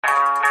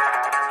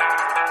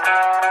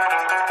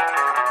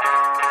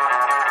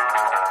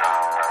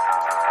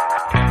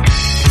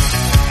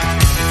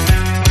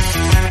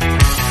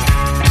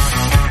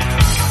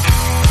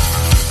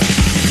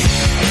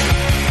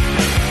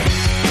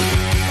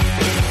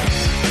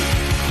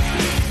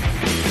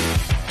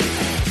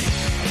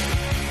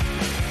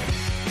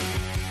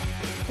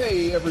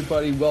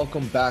everybody.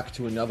 Welcome back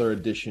to another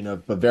edition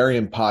of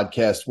Bavarian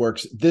Podcast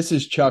Works. This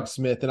is Chuck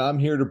Smith, and I'm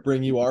here to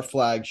bring you our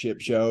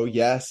flagship show.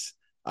 Yes,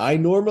 I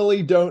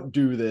normally don't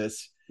do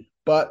this,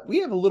 but we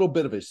have a little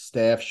bit of a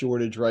staff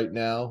shortage right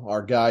now.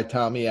 Our guy,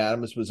 Tommy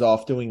Adams, was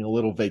off doing a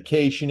little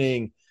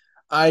vacationing.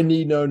 I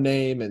Need No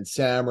Name and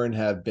Samarin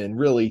have been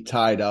really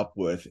tied up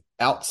with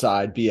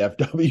outside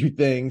BFW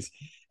things,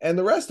 and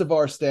the rest of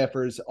our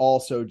staffers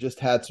also just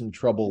had some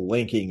trouble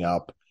linking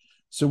up.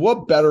 So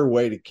what better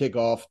way to kick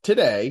off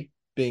today,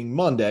 being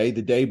Monday,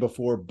 the day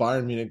before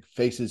Bayern Munich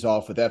faces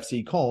off with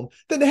FC Köln,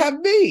 than to have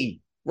me,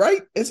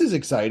 right? This is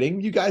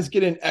exciting. You guys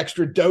get an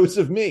extra dose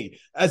of me,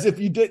 as if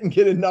you didn't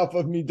get enough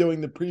of me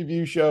doing the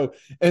preview show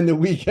and the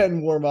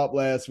weekend warm-up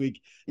last week.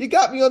 You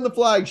got me on the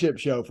flagship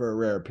show for a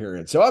rare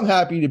appearance. So I'm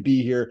happy to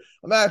be here.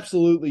 I'm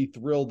absolutely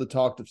thrilled to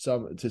talk to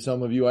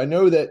some of you. I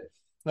know that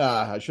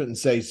I shouldn't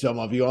say some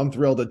of you. I'm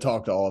thrilled to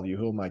talk to all of you.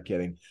 Who am I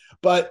kidding?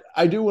 But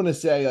I do want to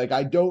say,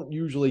 I don't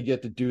usually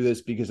get to do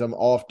this because I'm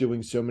off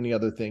doing so many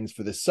other things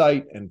for the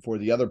site and for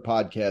the other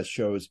podcast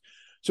shows.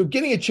 So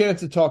getting a chance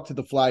to talk to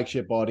the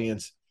flagship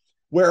audience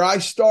where I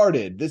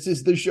started. This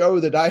is the show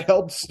that I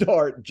helped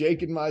start.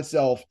 Jake and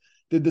myself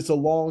did this a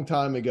long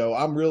time ago.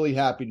 I'm really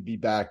happy to be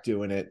back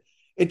doing it.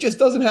 It just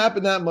doesn't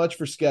happen that much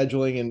for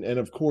scheduling. And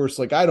of course,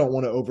 I don't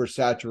want to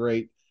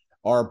oversaturate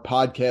our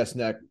podcast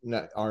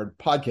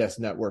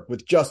network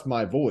with just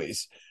my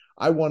voice.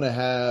 I want to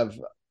have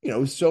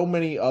so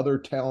many other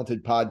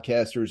talented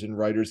podcasters and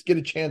writers get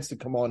a chance to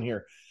come on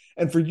here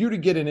and for you to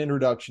get an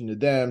introduction to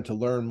them, to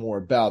learn more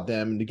about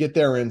them and to get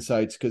their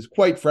insights. Because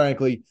quite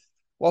frankly,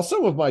 while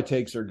some of my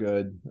takes are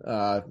good,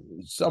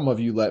 some of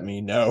you let me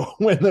know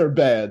when they're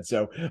bad.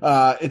 So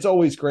it's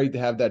always great to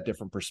have that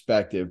different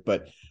perspective.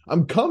 But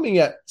I'm coming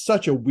at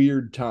such a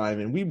weird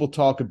time, and we will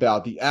talk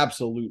about the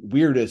absolute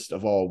weirdest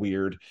of all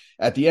weird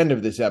at the end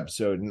of this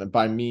episode. And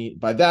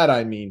by that,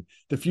 I mean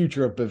the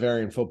future of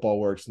Bavarian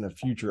Football Works and the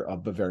future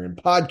of Bavarian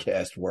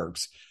Podcast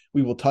Works.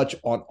 We will touch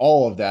on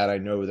all of that. I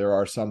know there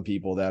are some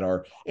people that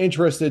are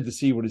interested to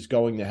see what is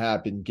going to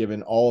happen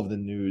given all of the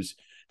news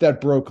that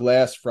broke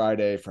last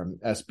Friday from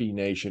SB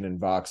Nation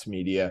and Vox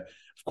Media.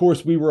 Of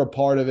course, we were a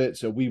part of it,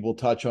 so we will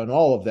touch on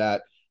all of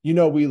that.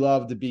 We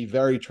love to be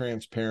very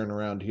transparent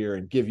around here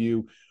and give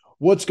you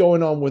what's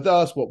going on with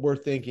us, what we're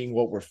thinking,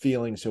 what we're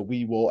feeling. So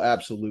we will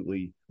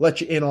absolutely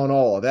let you in on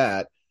all of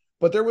that.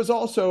 But there was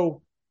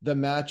also the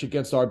match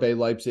against RB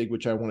Leipzig,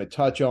 which I want to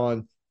touch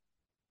on.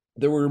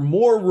 There were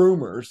more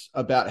rumors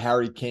about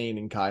Harry Kane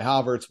and Kai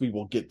Havertz. We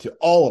will get to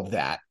all of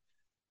that.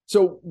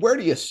 So where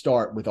do you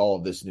start with all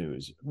of this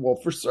news? Well,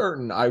 for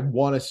certain, I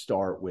want to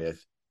start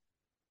with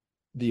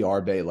the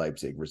RB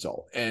Leipzig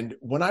result. And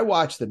when I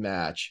watched the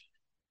match,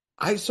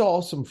 I saw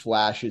some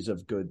flashes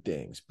of good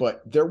things,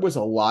 but there was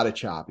a lot of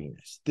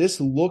choppiness. This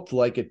looked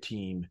like a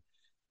team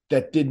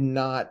that did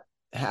not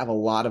have a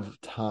lot of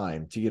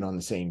time to get on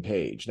the same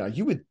page. Now,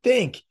 you would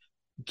think,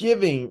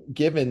 given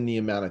the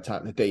amount of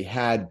time that they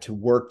had to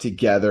work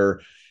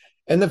together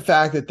and the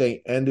fact that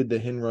they ended the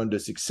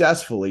Hinrunde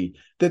successfully,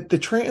 that the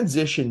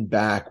transition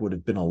back would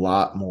have been a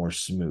lot more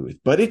smooth.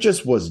 But it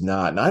just was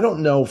not. And I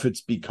don't know if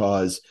it's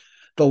because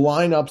the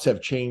lineups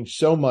have changed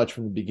so much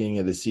from the beginning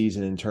of the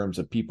season in terms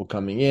of people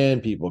coming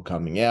in, people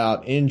coming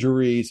out,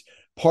 injuries,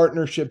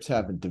 partnerships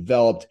haven't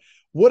developed.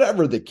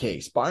 Whatever the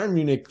case, Bayern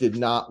Munich did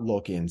not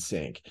look in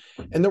sync.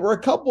 And there were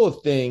a couple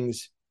of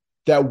things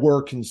that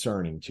were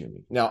concerning to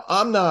me. Now,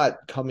 I'm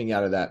not coming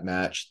out of that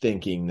match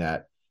thinking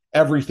that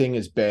everything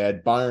is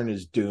bad, Bayern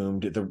is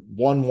doomed, the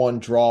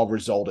 1-1 draw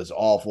result is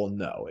awful.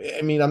 No,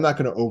 I mean, I'm not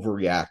going to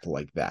overreact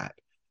like that.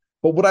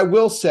 But what I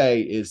will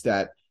say is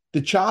that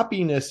the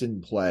choppiness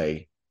in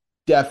play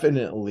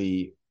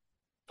definitely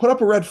put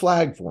up a red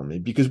flag for me,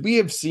 because we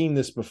have seen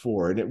this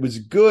before. And it was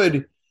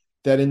good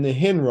that in the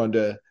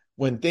Hinrunde,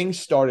 when things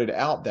started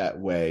out that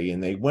way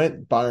and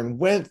Bayern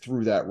went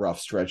through that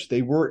rough stretch,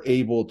 they were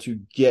able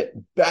to get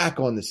back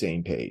on the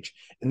same page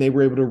and they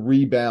were able to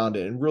rebound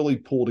and really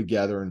pull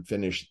together and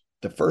finish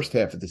the first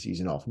half of the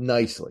season off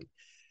nicely.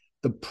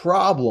 The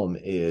problem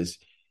is,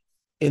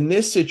 in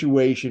this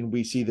situation,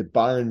 we see that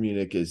Bayern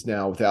Munich is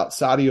now without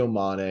Sadio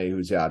Mane,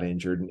 who's out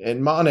injured.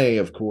 And Mane,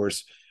 of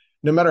course,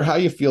 no matter how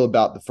you feel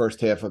about the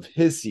first half of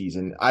his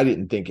season, I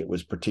didn't think it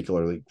was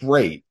particularly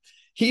great.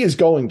 He is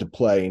going to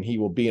play and he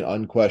will be an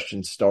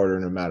unquestioned starter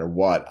no matter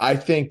what. I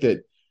think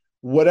that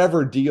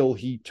whatever deal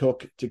he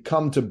took to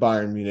come to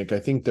Bayern Munich, I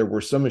think there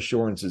were some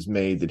assurances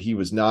made that he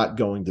was not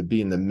going to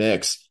be in the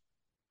mix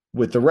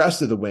with the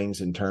rest of the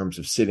wings in terms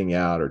of sitting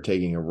out or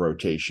taking a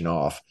rotation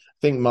off.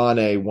 I think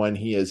Mane, when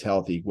he is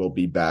healthy, will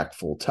be back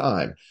full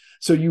time.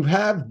 So you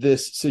have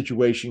this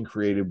situation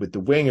created with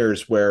the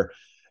wingers where,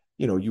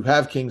 you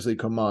have Kingsley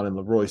Coman and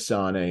Leroy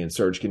Sané and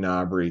Serge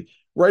Gnabry.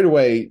 Right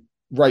away,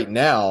 right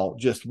now,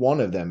 just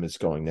one of them is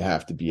going to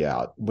have to be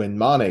out. When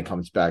Mane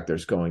comes back,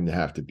 there's going to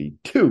have to be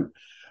two.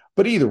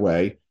 But either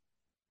way,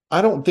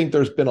 I don't think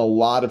there's been a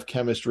lot of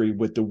chemistry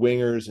with the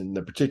wingers and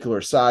the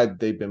particular side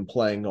they've been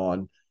playing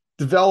on,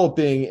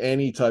 developing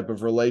any type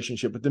of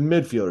relationship with the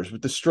midfielders,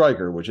 with the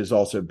striker, which has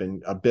also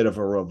been a bit of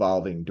a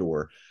revolving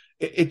door.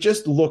 it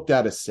just looked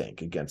out of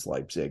sync against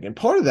Leipzig. And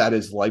part of that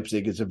is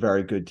Leipzig is a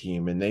very good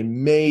team, and they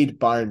made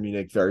Bayern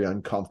Munich very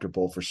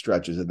uncomfortable for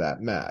stretches of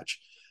that match.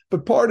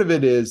 But part of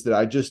it is that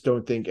I just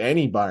don't think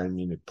any Bayern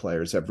Munich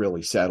players have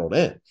really settled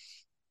in.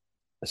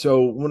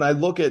 So when I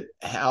look at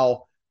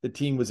how the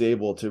team was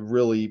able to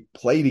really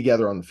play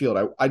together on the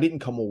field, I didn't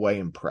come away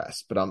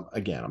impressed. But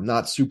I'm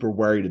not super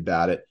worried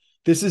about it.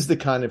 This is the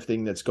kind of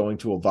thing that's going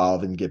to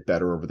evolve and get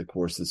better over the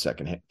course of the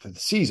second half of the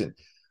season.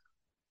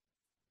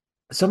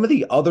 Some of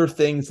the other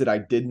things that I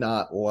did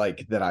not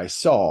like that I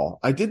saw,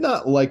 I did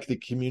not like the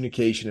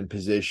communication and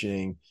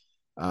positioning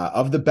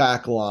of the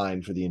back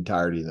line for the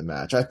entirety of the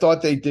match. I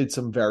thought they did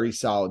some very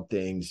solid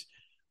things.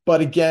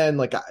 But again,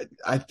 like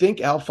I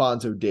think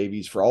Alphonso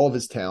Davies, for all of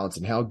his talents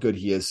and how good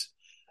he is,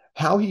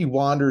 how he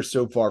wanders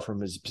so far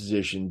from his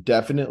position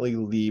definitely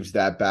leaves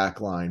that back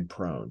line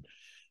prone.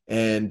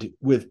 And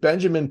with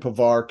Benjamin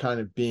Pavard kind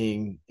of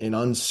being in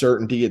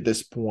uncertainty at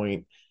this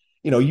point,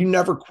 you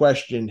never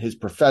question his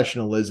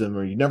professionalism,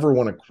 or you never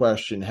want to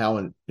question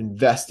how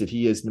invested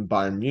he is in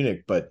Bayern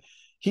Munich, but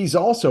he's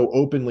also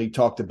openly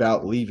talked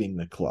about leaving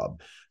the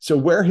club. So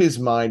where his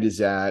mind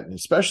is at, and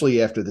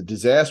especially after the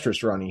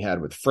disastrous run he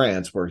had with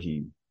France, where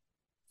he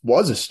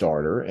was a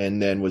starter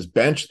and then was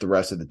benched the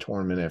rest of the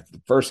tournament after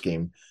the first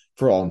game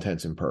for all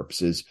intents and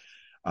purposes,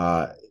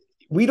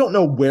 we don't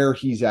know where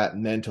he's at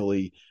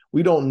mentally.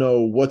 We don't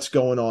know what's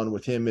going on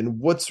with him and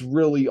what's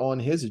really on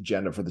his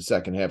agenda for the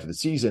second half of the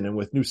season. And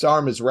with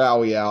Noussair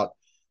Mazraoui out,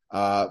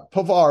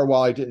 Pavard,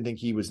 while I didn't think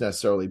he was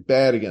necessarily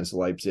bad against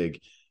Leipzig,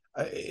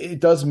 it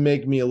does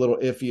make me a little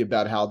iffy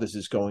about how this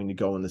is going to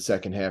go in the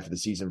second half of the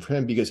season for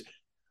him, because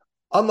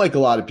unlike a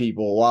lot of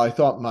people, while I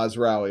thought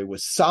Mazraoui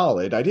was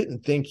solid, I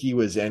didn't think he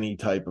was any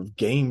type of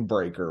game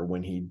breaker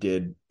when he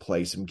did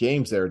play some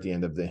games there at the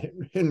end of the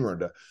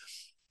Hinrunde.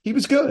 He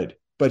was good,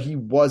 but he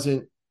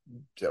wasn't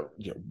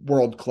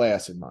world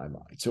class in my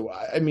mind. So,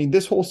 I mean,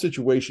 this whole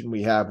situation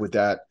we have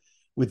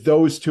with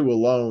those two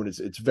alone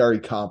it's very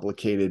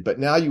complicated. But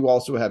now you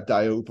also have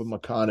Dayot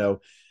Upamecano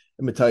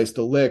and Matthijs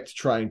de Ligt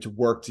trying to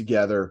work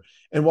together.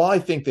 And while I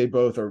think they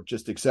both are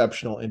just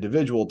exceptional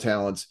individual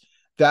talents,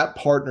 that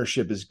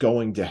partnership is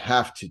going to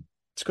have to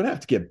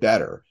get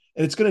better,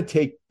 and it's going to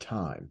take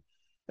time.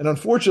 And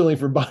unfortunately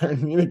for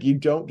Bayern Munich, you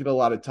don't get a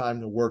lot of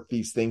time to work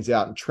these things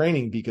out in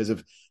training because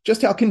of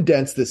just how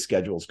condensed this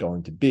schedule is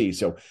going to be.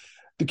 So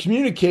the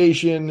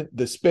communication,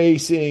 the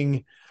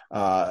spacing,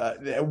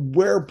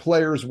 where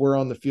players were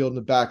on the field in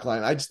the back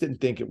line, I just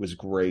didn't think it was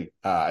great.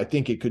 I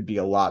think it could be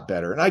a lot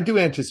better. And I do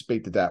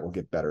anticipate that will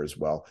get better as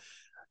well.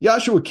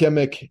 Joshua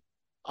Kimmich,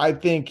 I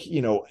think,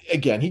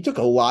 again, he took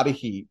a lot of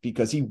heat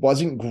because he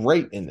wasn't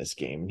great in this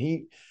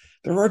game.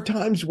 There are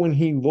times when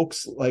he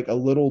looks like a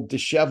little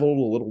disheveled,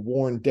 a little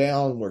worn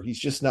down, where he's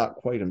just not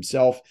quite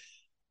himself.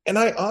 And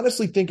I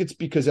honestly think it's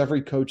because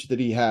every coach that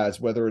he has,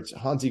 whether it's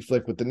Hansi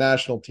Flick with the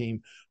national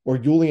team or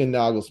Julian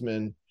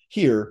Nagelsmann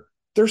here,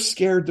 they're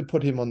scared to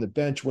put him on the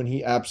bench when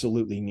he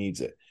absolutely needs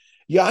it.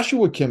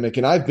 Joshua Kimmich,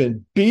 and I've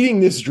been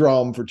beating this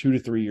drum for 2 to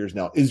 3 years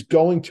now, is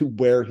going to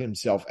wear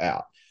himself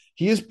out.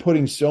 He is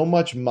putting so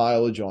much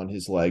mileage on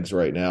his legs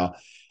right now.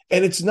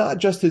 And it's not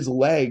just his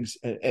legs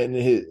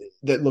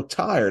that look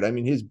tired. I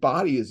mean, his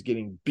body is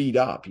getting beat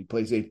up. He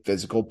plays a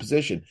physical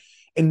position.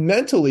 And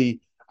mentally,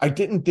 I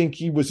didn't think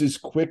he was as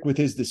quick with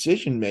his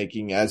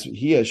decision-making as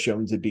he has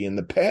shown to be in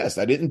the past.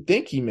 I didn't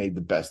think he made the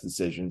best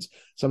decisions.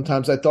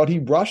 Sometimes I thought he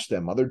rushed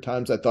them. Other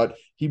times I thought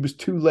he was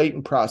too late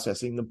in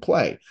processing the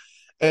play.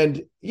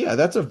 And yeah,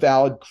 that's a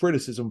valid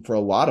criticism for a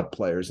lot of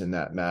players in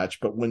that match.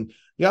 But when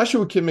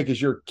Joshua Kimmich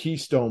is your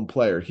keystone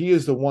player, he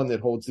is the one that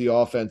holds the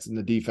offense and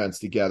the defense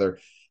together.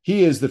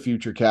 He is the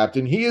future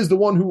captain. He is the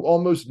one who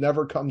almost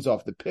never comes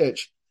off the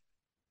pitch.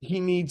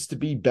 He needs to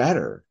be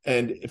better.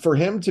 And for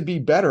him to be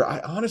better, I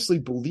honestly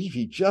believe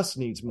he just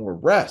needs more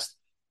rest.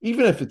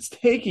 Even if it's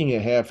taking a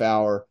half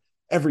hour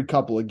every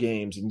couple of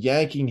games and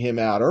yanking him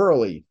out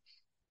early,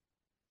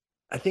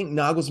 I think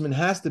Nagelsmann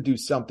has to do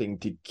something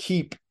to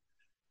keep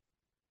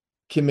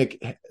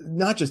Kimmich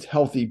not just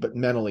healthy, but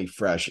mentally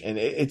fresh. And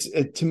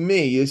to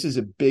me, this is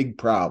a big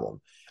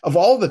problem. Of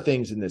all the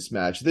things in this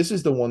match, this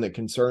is the one that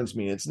concerns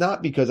me. It's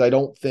not because I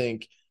don't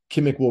think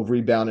Kimmich will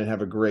rebound and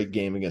have a great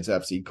game against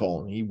FC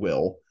Cologne. He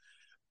will.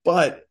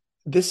 But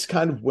this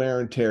kind of wear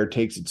and tear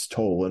takes its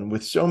toll. And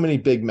with so many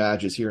big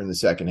matches here in the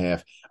second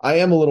half, I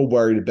am a little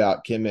worried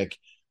about Kimmich,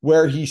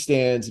 where he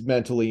stands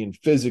mentally and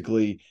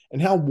physically,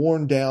 and how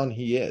worn down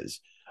he is.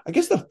 I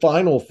guess the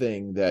final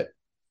thing that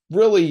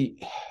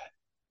really,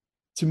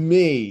 to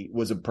me,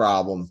 was a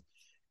problem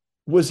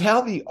was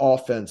how the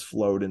offense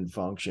flowed and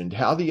functioned,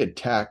 how the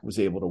attack was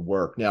able to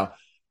work. Now,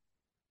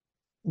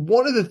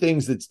 one of the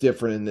things that's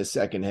different in this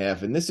second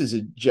half, and this is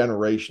a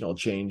generational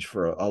change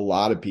for a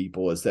lot of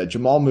people, is that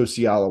Jamal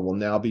Musiala will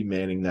now be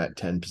manning that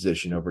 10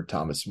 position over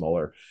Thomas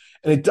Muller.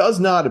 And it does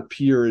not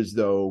appear as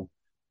though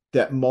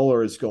that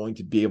Muller is going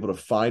to be able to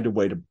find a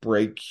way to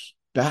break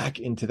back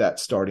into that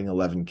starting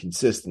 11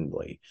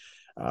 consistently.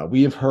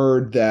 We have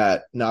heard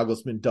that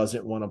Nagelsmann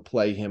doesn't want to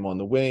play him on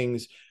the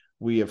wings.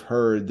 we have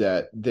heard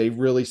that they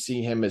really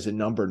see him as a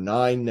number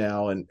 9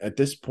 now. And at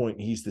this point,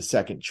 he's the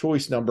second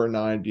choice number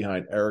 9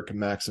 behind Eric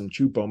Maxim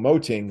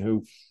Choupo-Moting,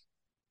 who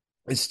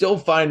is still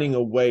finding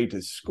a way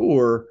to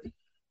score.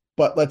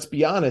 But let's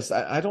be honest,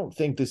 I don't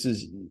think this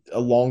is a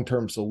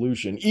long-term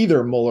solution,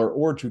 either Muller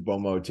or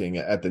Choupo-Moting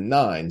at the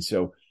 9.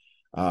 So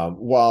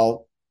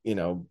while,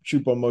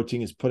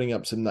 Choupo-Moting is putting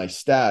up some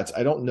nice stats,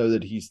 I don't know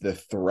that he's the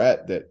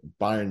threat that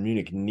Bayern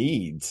Munich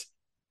needs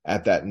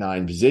at that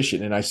 9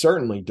 position. And I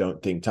certainly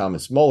don't think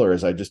Thomas Muller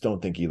is. I just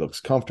don't think he looks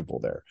comfortable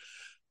there.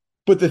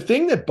 But the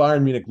thing that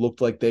Bayern Munich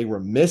looked like they were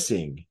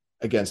missing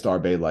against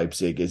RB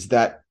Leipzig is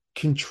that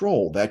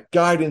control, that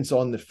guidance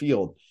on the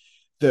field,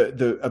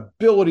 the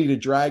ability to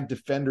drag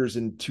defenders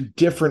into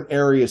different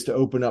areas to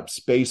open up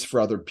space for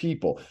other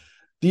people,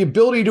 the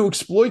ability to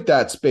exploit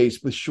that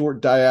space with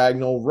short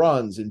diagonal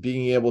runs and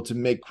being able to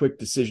make quick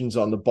decisions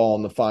on the ball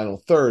in the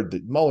final third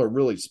that Muller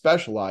really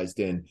specialized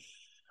in.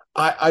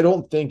 I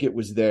don't think it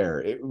was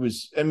there. It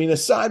was,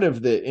 aside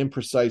of the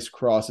imprecise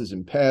crosses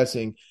and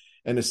passing,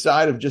 and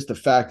aside of just the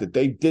fact that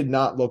they did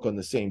not look on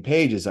the same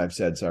page, as I've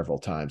said several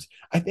times,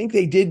 I think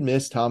they did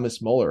miss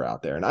Thomas Muller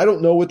out there. And I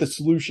don't know what the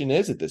solution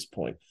is at this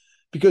point,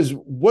 because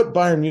what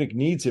Bayern Munich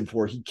needs him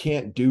for, he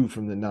can't do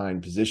from the 9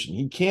 position.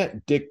 He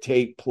can't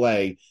dictate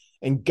play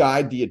and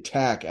guide the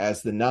attack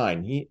as the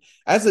 9. He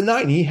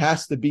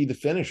has to be the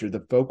finisher,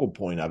 the focal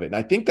point of it. And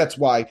I think that's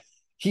why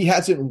he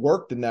hasn't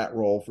worked in that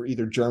role for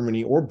either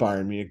Germany or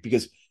Bayern Munich,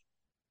 because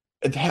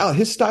how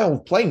his style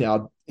of play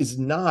now is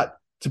not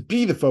to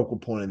be the focal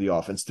point of the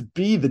offense, to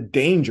be the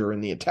danger in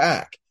the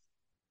attack.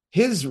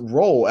 His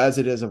role, as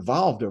it has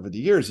evolved over the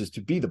years, is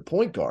to be the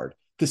point guard,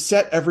 to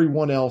set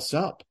everyone else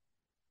up.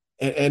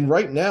 And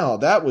right now,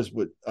 that was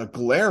what a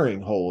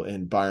glaring hole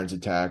in Bayern's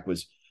attack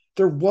was.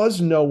 There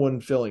was no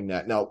one filling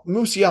that. Now,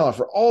 Musiala,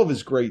 for all of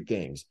his great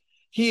things,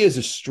 he is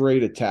a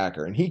straight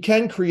attacker, and he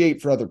can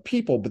create for other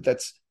people, but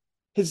that's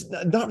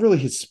not really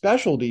his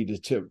specialty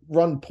to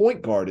run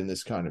point guard in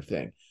this kind of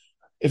thing.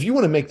 If you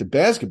want to make the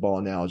basketball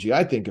analogy,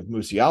 I think of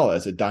Musiala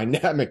as a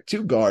dynamic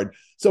 2 guard,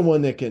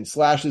 someone that can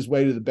slash his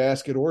way to the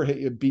basket or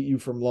beat you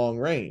from long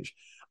range.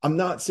 I'm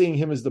not seeing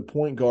him as the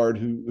point guard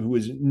who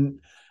is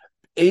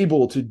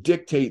able to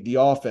dictate the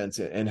offense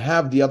and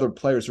have the other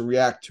players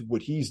react to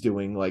what he's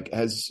doing, like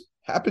has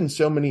happened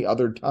so many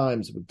other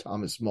times with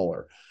Thomas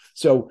Muller.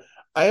 So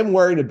I am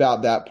worried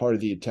about that part of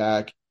the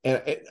attack.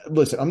 And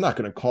listen, I'm not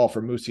going to call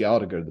for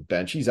Musiala to go to the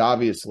bench. He's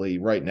obviously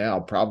right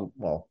now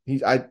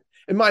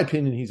in my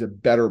opinion, he's a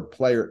better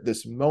player at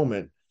this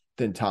moment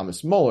than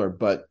Thomas Muller.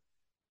 But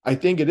I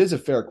think it is a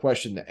fair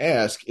question to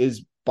ask: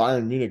 is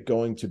Bayern Munich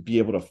going to be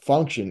able to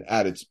function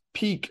at its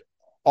peak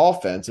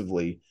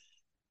offensively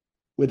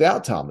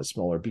without Thomas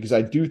Muller? Because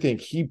I do think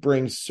he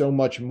brings so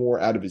much more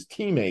out of his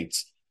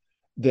teammates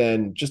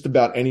than just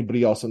about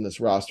anybody else on this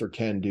roster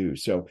can do.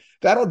 So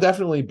that'll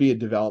definitely be a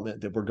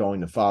development that we're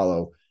going to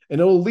follow.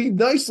 And it'll lead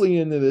nicely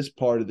into this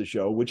part of the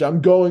show, which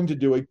I'm going to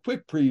do a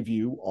quick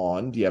preview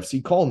on the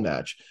FC Köln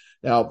match.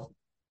 Now,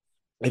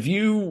 if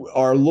you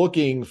are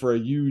looking for a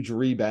huge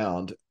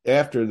rebound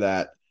after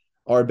that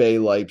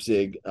RB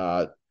Leipzig,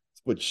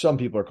 which some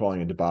people are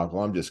calling a debacle,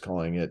 I'm just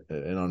calling it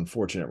an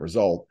unfortunate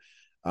result.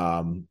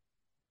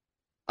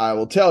 I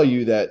will tell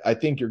you that I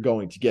think you're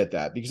going to get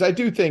that, because I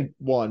do think,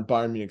 one,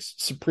 Bayern Munich's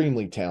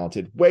supremely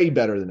talented, way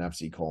better than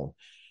FC Köln.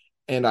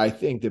 And I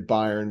think that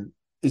Bayern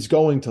is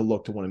going to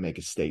look to want to make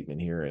a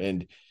statement here.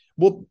 And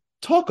we'll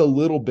talk a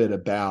little bit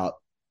about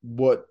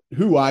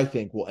who I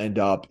think will end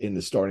up in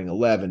the starting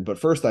 11. But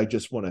first, I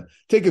just want to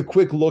take a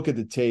quick look at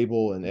the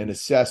table and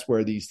assess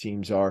where these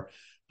teams are.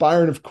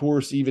 Bayern, of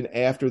course, even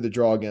after the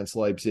draw against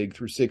Leipzig,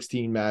 through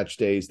 16 match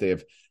days, they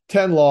have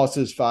 10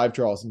 losses, 5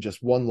 draws, and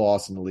just 1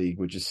 loss in the league,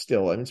 which is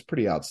still, it's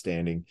pretty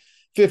outstanding.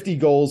 50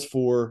 goals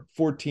for,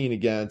 14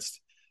 against,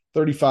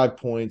 35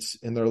 points.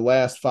 In their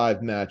last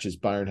 5 matches,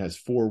 Bayern has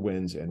 4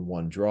 wins and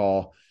 1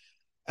 draw.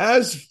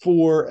 As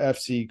for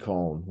FC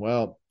Köln,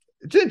 well,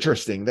 it's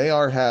interesting. They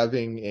are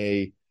having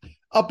a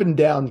up and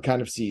down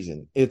kind of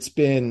season. It's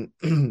been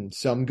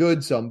some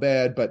good, some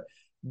bad, but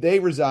they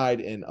reside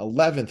in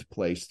 11th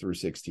place through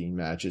 16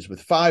 matches with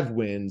 5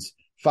 wins,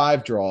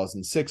 5 draws,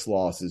 and 6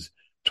 losses.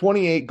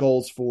 28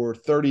 goals for,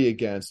 30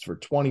 against for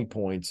 20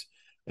 points.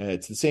 And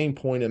it's the same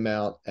point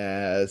amount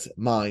as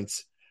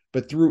Mainz.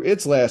 But through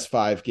its last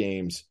 5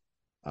 games,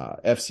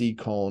 FC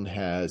Köln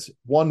has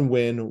 1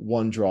 win,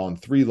 1 draw,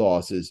 and 3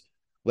 losses.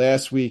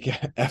 Last week,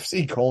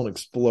 FC Köln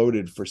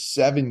exploded for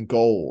 7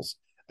 goals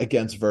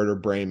against Werder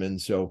Bremen.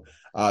 So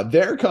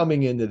they're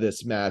coming into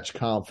this match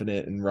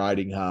confident and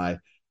riding high.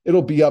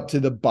 It'll be up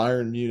to the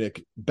Bayern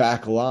Munich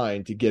back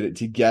line to get it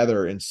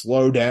together and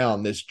slow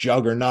down this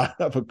juggernaut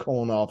of a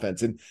Köln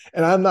offense. And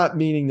I'm not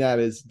meaning that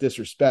as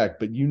disrespect,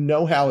 but you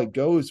know how it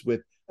goes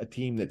with a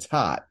team that's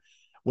hot.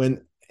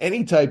 When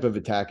any type of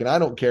attack, and I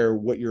don't care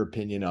what your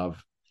opinion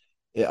of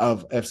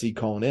FC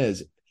Köln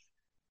is,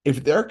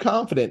 if they're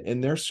confident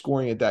and they're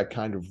scoring at that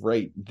kind of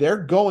rate,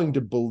 they're going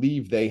to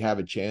believe they have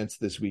a chance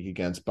this week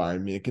against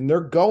Bayern Munich, and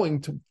they're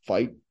going to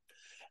fight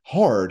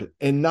hard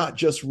and not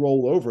just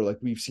roll over like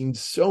we've seen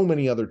so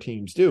many other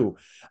teams do.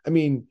 I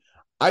mean,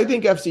 I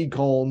think FC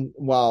Köln,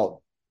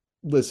 while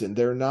listen,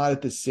 they're not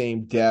at the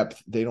same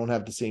depth, they don't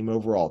have the same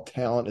overall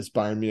talent as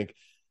Bayern Munich.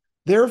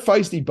 They're a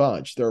feisty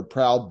bunch. They're a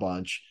proud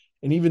bunch.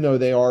 And even though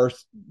they are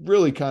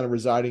really kind of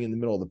residing in the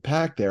middle of the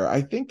pack there,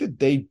 I think that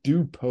they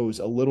do pose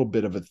a little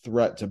bit of a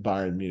threat to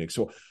Bayern Munich.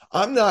 So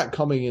I'm not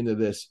coming into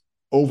this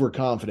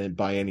overconfident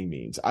by any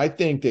means. I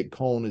think that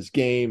Köln is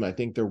game. I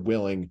think they're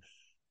willing.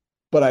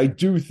 But I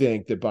do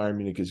think that Bayern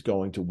Munich is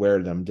going to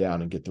wear them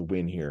down and get the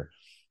win here.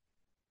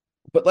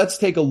 But let's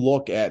take a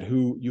look at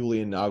who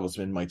Julian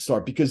Nagelsmann might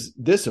start, because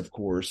this, of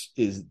course,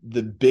 is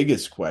the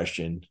biggest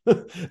question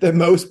that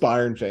most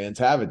Bayern fans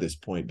have at this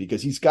point,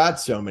 because he's got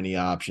so many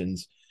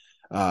options.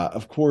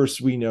 Of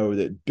course, we know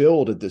that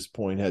Bild at this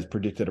point has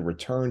predicted a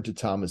return to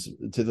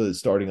the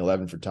starting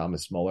 11 for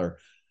Thomas Muller.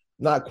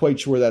 Not quite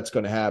sure that's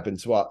going to happen.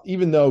 So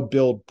even though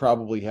Bild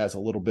probably has a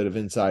little bit of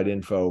inside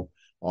info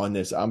on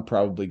this, I'm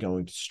probably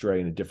going to stray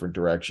in a different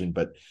direction.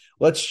 But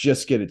let's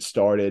just get it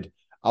started.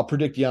 I'll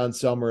predict Jan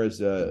Sommer as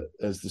the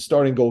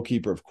starting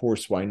goalkeeper. Of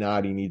course, why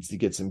not? He needs to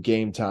get some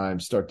game time,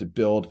 start to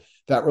build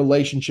that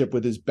relationship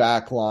with his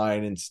back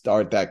line and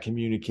start that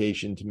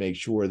communication to make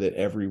sure that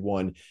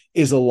everyone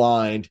is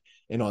aligned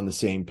and on the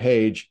same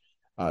page.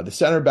 The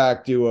center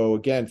back duo,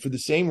 again, for the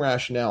same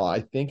rationale, I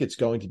think it's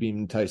going to be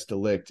Matthijs de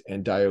Ligt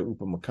and Dayot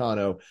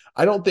Upamecano.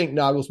 I don't think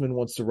Nagelsmann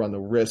wants to run the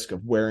risk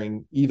of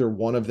wearing either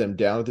one of them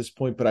down at this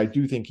point, but I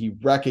do think he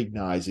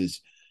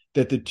recognizes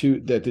that the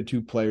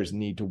two players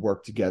need to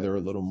work together a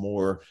little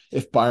more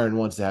if Bayern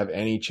wants to have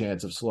any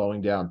chance of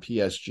slowing down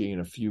PSG in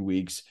a few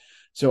weeks.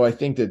 So I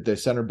think that the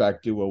center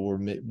back duo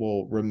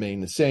will remain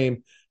the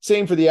same.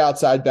 Same for the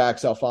outside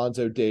backs,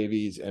 Alphonso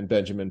Davies and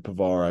Benjamin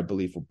Pavard, I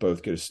believe will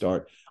both get a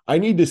start. I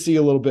need to see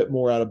a little bit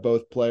more out of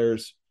both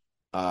players.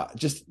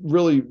 Just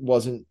really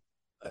wasn't,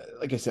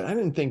 like I said, I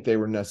didn't think they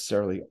were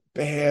necessarily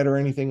bad or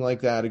anything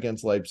like that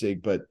against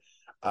Leipzig, but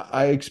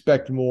I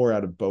expect more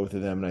out of both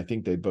of them, and I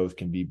think they both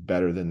can be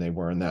better than they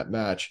were in that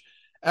match.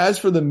 As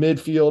for the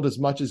midfield, as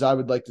much as I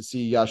would like to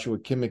see Joshua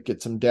Kimmich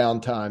get some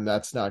downtime,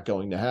 that's not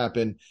going to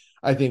happen.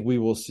 I think we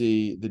will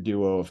see the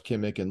duo of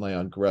Kimmich and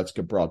Leon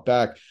Goretzka brought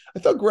back. I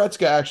thought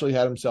Goretzka actually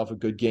had himself a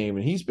good game,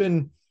 and he's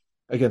been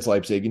against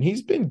Leipzig, and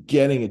he's been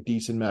getting a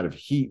decent amount of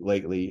heat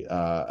lately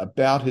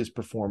about his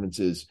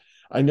performances.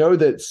 I know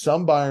that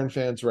some Bayern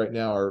fans right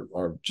now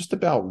are just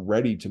about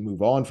ready to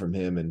move on from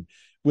him, and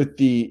with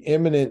the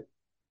imminent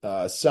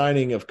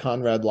signing of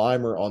Konrad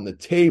Laimer on the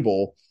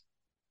table,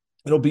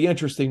 it'll be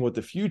interesting what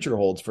the future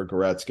holds for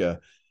Goretzka.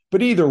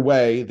 But either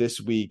way,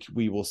 this week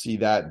we will see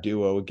that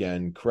duo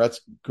again,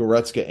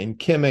 Goretzka and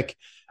Kimmich.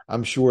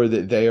 I'm sure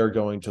that they are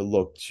going to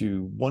look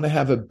to want to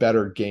have a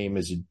better game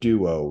as a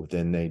duo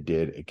than they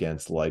did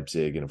against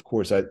Leipzig. And of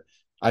course,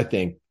 I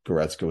think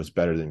Goretzka was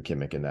better than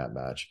Kimmich in that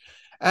match.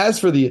 As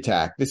for the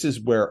attack, this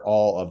is where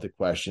all of the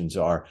questions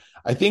are.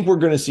 I think we're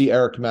going to see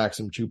Eric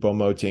Maxim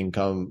Choupo-Moting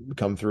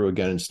come through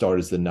again and start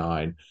as the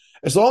 9.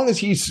 As long as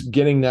he's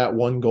getting that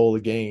one goal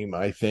a game,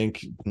 I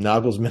think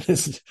Nagelsmann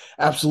is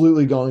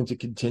absolutely going to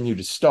continue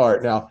to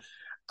start. Now,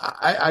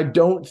 I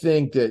don't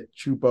think that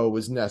Choupo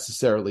was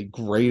necessarily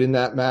great in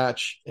that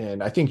match,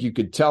 and I think you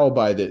could tell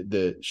by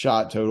the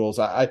shot totals.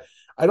 I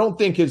don't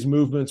think his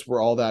movements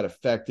were all that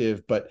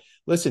effective, but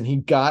listen, he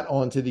got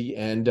onto the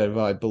end of,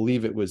 I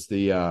believe it was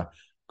the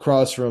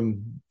cross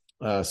from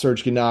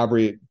Serge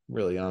Gnabry. It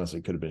really,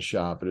 honestly, could have been a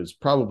shot, but it was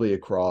probably a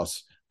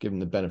cross, given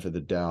the benefit of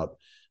the doubt.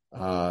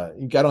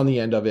 He got on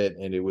the end of it,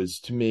 and it was,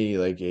 to me,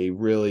 like a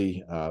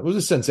really it was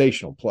a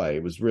sensational play.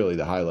 It was really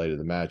the highlight of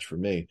the match for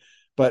me.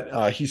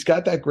 But he's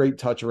got that great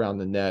touch around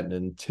the net, and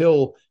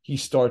until he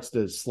starts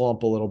to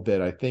slump a little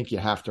bit, I think you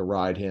have to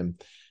ride him.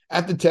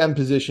 At the 10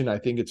 position, I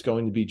think it's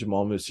going to be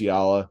Jamal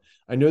Musiala.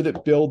 I know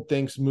that Bild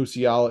thinks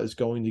Musiala is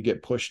going to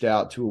get pushed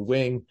out to a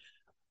wing.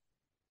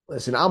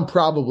 Listen, I'm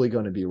probably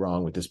going to be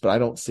wrong with this, but I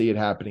don't see it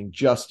happening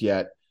just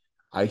yet.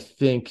 I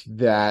think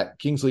that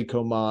Kingsley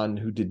Coman,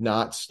 who did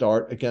not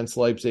start against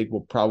Leipzig,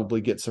 will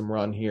probably get some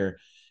run here.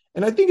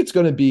 And I think it's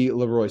going to be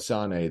Leroy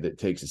Sané that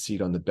takes a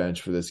seat on the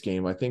bench for this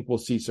game. I think we'll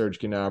see Serge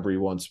Gnabry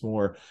once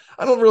more.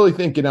 I don't really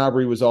think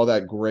Gnabry was all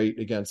that great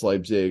against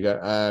Leipzig.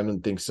 I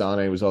don't think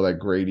Sané was all that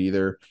great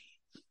either.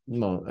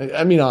 No,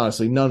 I mean,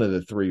 honestly, none of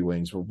the three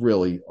wings were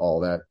really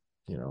all that,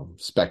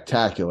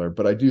 spectacular.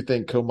 But I do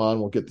think Coman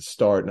will get the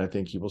start, and I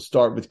think he will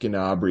start with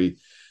Gnabry.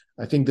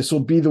 I think this will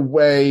be the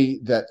way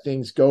that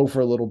things go for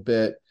a little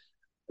bit.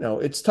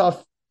 It's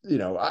tough.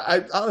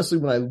 I honestly,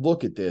 when I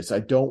look at this, I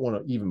don't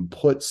want to even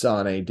put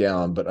Sané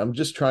down, but I'm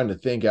just trying to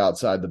think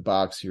outside the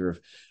box here of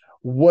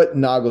what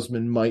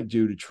Nagelsmann might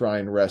do to try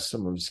and rest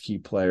some of his key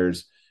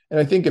players. And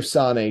I think if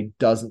Sané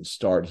doesn't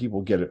start, he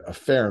will get a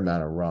fair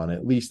amount of run,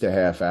 at least a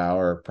half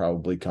hour,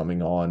 probably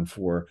coming on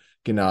for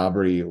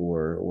Gnabry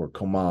or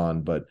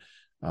Coman. But,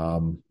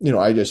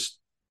 I just,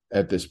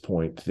 at this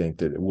point, think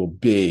that it will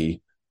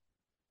be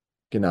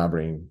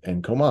Gnabry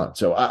and Coman.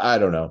 So I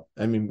don't know.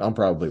 I mean, I'm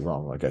probably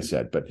wrong, like I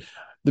said, but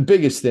the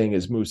biggest thing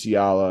is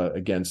Musiala,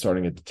 again,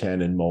 starting at the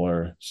 10 and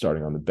Muller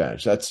starting on the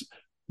bench. That's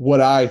what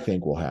I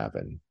think will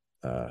happen.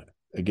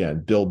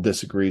 Again, Bill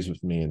disagrees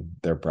with me, and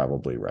they're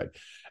probably right.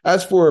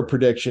 As for a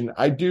prediction,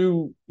 I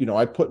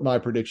put my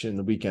prediction in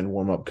the weekend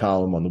warm-up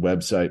column on the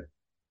website.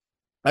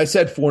 I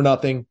said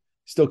 4-0,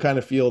 still kind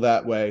of feel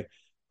that way.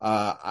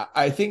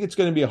 I think it's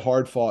going to be a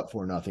hard-fought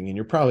 4-0, and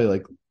you're probably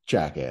like,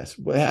 jackass,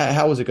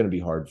 how is it going to be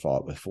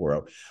hard-fought with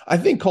 4-0? I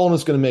think Cologne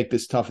is going to make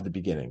this tough at the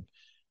beginning.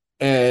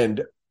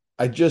 And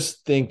I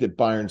just think that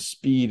Bayern's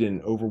speed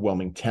and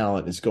overwhelming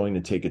talent is going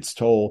to take its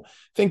toll. I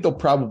think they'll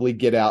probably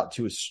get out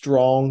to a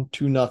strong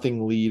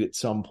 2-0 lead at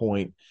some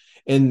point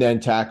and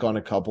then tack on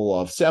a couple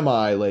of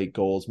semi-late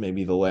goals,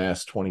 maybe the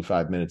last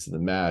 25 minutes of the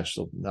match.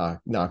 So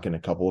knock in a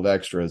couple of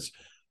extras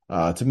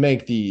to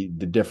make the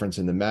difference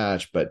in the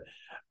match. But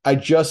I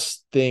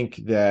just think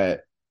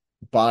that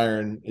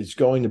Bayern is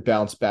going to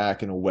bounce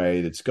back in a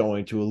way that's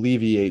going to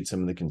alleviate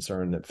some of the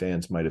concern that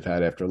fans might have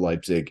had after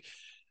Leipzig.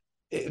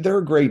 They're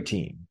a great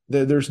team.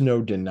 There's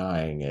no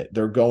denying it.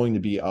 They're going to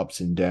be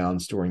ups and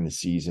downs during the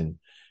season.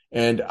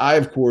 And I,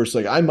 of course,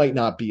 I might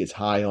not be as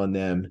high on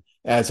them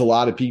as a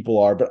lot of people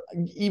are, but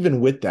even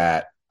with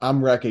that,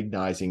 I'm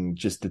recognizing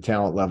just the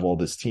talent level of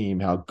this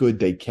team, how good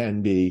they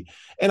can be.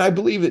 And I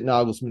believe that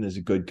Nagelsmann is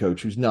a good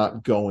coach who's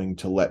not going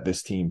to let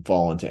this team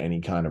fall into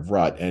any kind of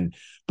rut. And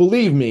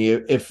believe me,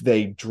 if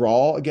they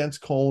draw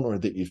against Cologne or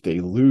if they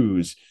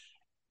lose,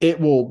 there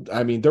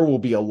will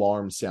be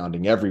alarms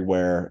sounding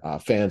everywhere.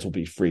 Fans will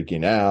be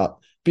freaking out.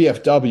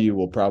 BFW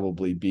will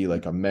probably be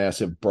like a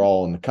massive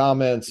brawl in the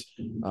comments.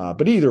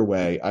 But either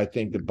way, I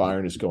think that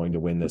Bayern is going to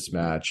win this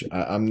match.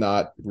 I'm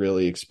not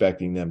really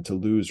expecting them to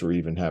lose or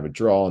even have a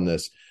draw in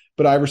this,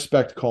 but I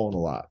respect Cologne a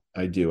lot.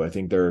 I do. I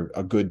think they're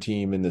a good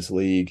team in this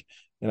league,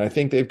 and I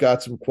think they've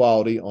got some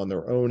quality on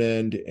their own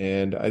end.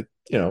 And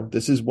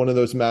this is one of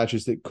those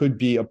matches that could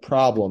be a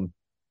problem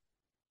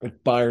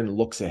if Bayern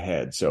looks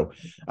ahead. So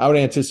I would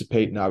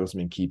anticipate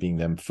Nagelsmann keeping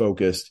them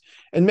focused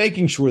and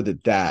making sure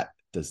that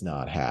does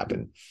not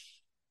happen.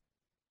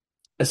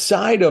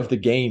 Aside of the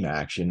game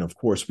action, of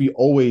course, we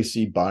always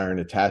see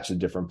Bayern attached to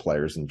different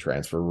players and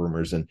transfer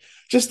rumors. And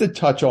just to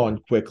touch on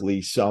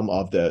quickly some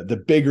of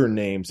the bigger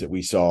names that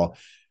we saw,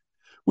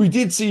 we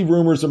did see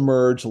rumors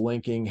emerge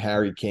linking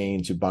Harry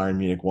Kane to Bayern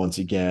Munich once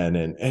again.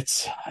 And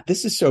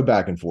this is so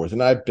back and forth.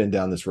 And I've been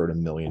down this road a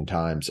million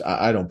times.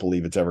 I don't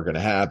believe it's ever going to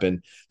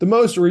happen. The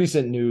most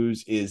recent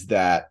news is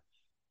that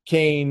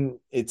Kane,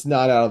 it's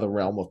not out of the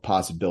realm of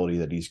possibility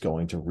that he's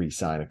going to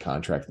re-sign a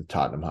contract with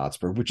Tottenham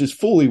Hotspur, which is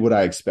fully what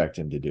I expect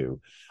him to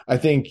do. I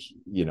think,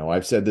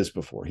 I've said this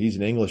before, he's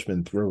an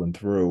Englishman through and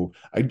through.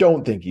 I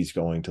don't think he's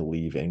going to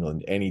leave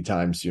England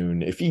anytime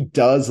soon. If he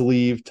does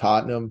leave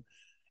Tottenham,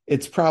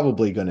 it's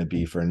probably going to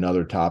be for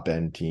another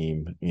top-end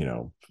team,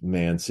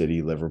 Man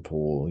City,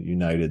 Liverpool,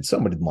 United,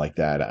 somebody like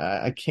that.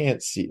 I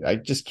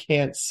just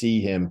can't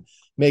see him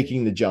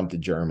making the jump to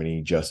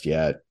Germany just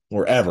yet,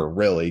 or ever,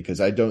 really,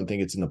 because I don't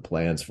think it's in the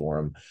plans for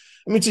him.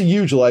 I mean, it's a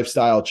huge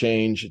lifestyle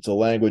change. It's a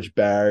language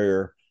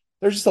barrier.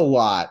 There's just a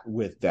lot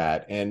with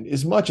that. And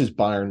as much as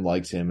Bayern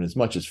likes him, and as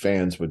much as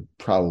fans would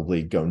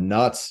probably go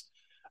nuts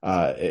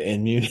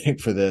in Munich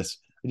for this,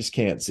 I just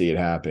can't see it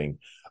happening.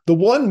 The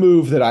one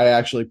move that I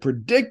actually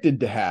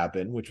predicted to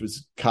happen, which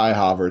was Kai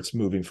Havertz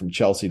moving from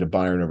Chelsea to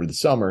Bayern over the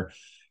summer,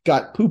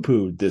 got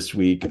poo-pooed this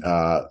week.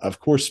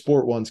 Of course,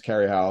 Sport One's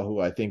Kerry Howe, who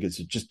I think is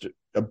just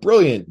a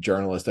brilliant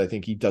journalist. I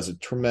think he does a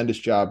tremendous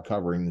job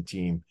covering the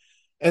team.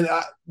 And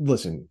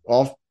listen,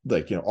 off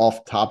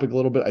topic a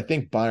little bit, I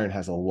think Bayern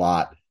has a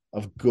lot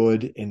of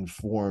good,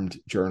 informed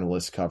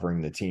journalists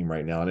covering the team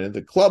right now. And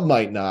the club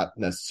might not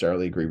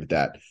necessarily agree with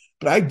that.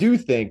 But I do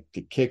think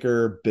the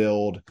Kicker,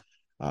 Bild,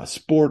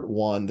 Sport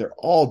One, they're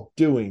all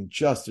doing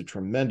just a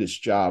tremendous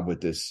job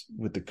with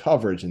the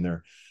coverage. And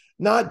they're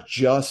not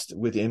just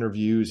with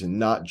interviews and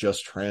not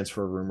just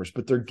transfer rumors,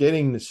 but they're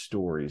getting the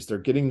stories. They're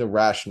getting the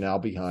rationale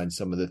behind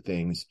some of the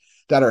things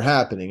that are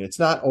happening. It's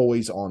not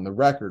always on the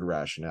record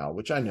rationale,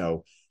 which I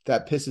know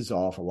that pisses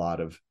off a lot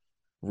of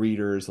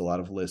readers, a lot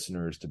of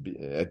listeners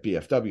at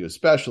BFW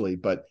especially,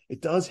 but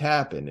it does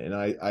happen. And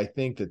I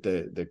think that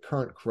the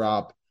current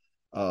crop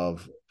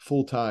of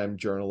full-time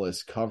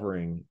journalists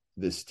covering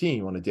this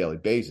team on a daily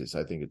basis,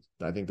 I think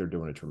they're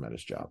doing a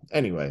tremendous job.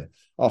 Anyway,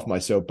 off my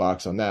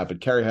soapbox on that, but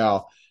Kerry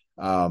Howe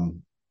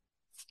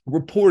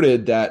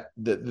reported that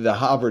the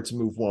Havertz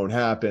move won't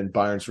happen.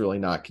 Bayern's really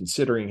not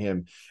considering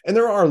him. And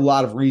there are a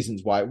lot of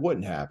reasons why it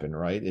wouldn't happen,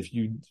 right? If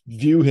you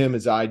view him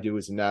as I do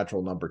as a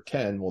natural number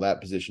 10, well,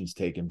 that position's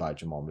taken by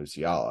Jamal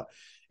Musiala.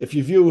 If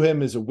you view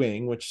him as a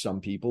wing, which some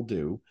people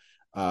do,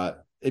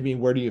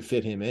 where do you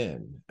fit him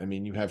in? I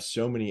mean, you have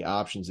so many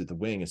options at the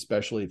wing,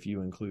 especially if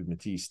you include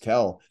Matthijs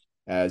Tel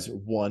as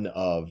one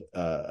of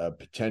a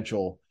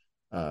potential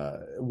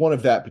one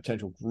of that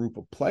potential group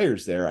of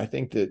players there. I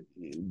think that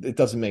it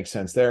doesn't make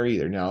sense there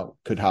either. Now,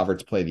 could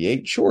Havertz play the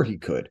 8? Sure, he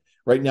could.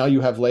 Right now,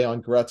 you have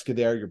Leon Goretzka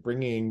there. You're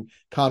bringing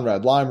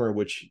Konrad Leimer,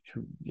 which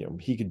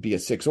he could be a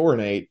 6 or an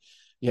 8.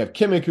 You have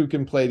Kimmich, who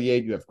can play the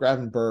 8. You have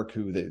Gravenberch,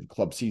 who the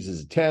club sees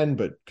as a 10,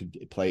 but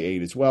could play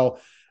 8 as well.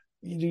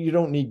 You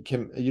don't need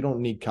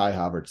Kai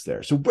Havertz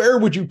there. So where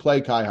would you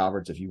play Kai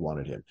Havertz if you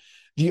wanted him?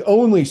 The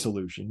only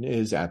solution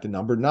is at the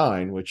number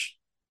 9, which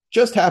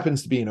just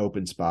happens to be an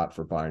open spot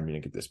for Bayern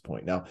Munich at this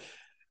point. Now,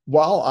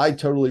 while I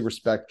totally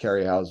respect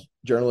Kerry Howe's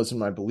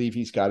journalism, I believe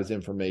he's got his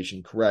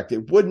information correct.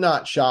 It would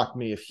not shock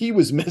me if he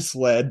was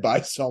misled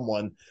by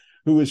someone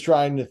who is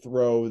trying to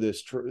throw the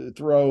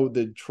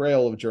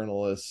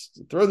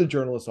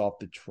journalists off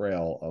the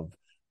trail of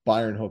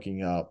Bayern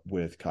hooking up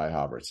with Kai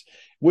Havertz.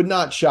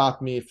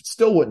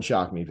 Still wouldn't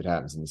shock me if it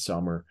happens in the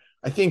summer.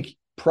 I think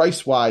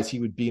price-wise, he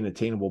would be an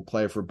attainable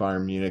player for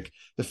Bayern Munich.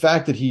 The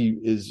fact that he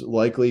is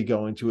likely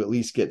going to at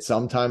least get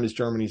some time as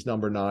Germany's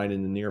number 9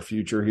 in the near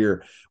future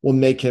here will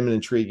make him an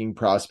intriguing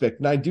prospect.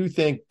 And I do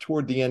think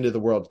toward the end of the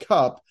World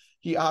Cup,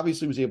 he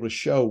obviously was able to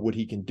show what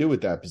he can do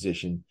at that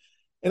position.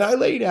 And I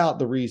laid out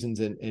the reasons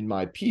in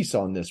my piece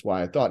on this,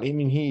 why I thought,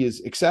 he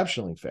is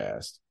exceptionally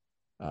fast,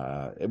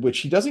 which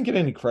he doesn't get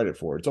any credit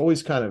for. It's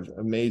always kind of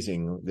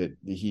amazing that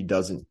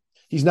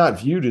he's not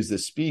viewed as the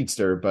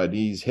speedster, but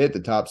he's hit the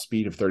top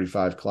speed of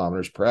 35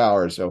 kilometers per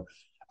hour. So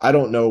I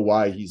don't know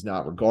why he's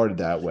not regarded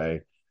that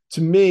way.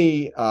 To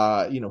me,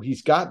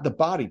 he's got the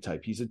body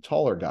type. He's a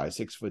taller guy,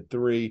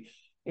 6'3".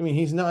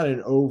 He's not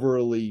an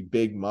overly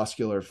big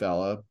muscular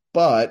fella,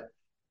 but,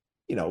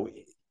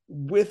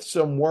 with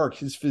some work,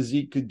 his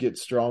physique could get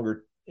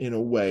stronger in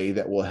a way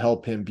that will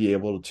help him be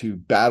able to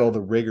battle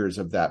the rigors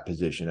of that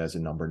position as a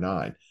number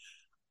 9.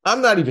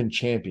 I'm not even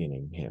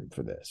championing him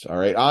for this. All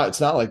right.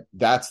 It's not like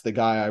that's the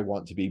guy I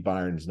want to be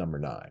Bayern's number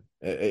 9.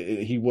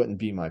 He wouldn't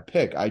be my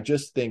pick. I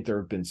just think there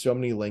have been so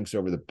many links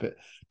over the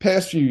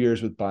past few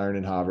years with Bayern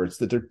and Havertz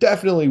that there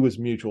definitely was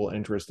mutual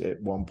interest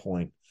at one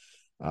point.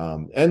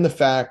 And the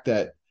fact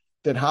that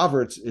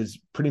Havertz is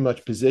pretty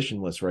much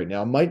positionless right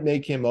now might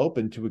make him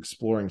open to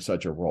exploring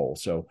such a role.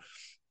 So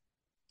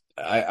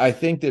I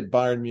think that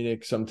Bayern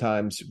Munich,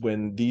 sometimes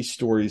when these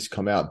stories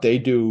come out, they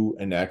do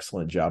an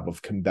excellent job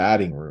of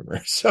combating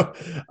rumors. So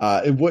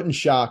it wouldn't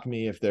shock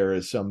me if there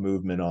is some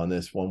movement on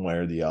this one way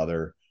or the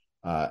other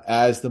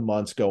as the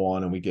months go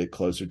on and we get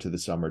closer to the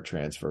summer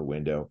transfer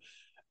window.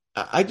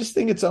 I just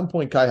think at some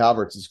point Kai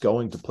Havertz is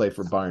going to play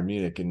for Bayern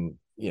Munich, and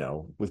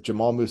with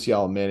Jamal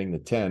Musiala manning the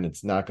 10,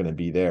 it's not going to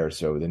be there.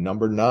 So the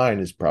number 9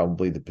 is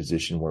probably the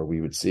position where we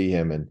would see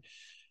him. And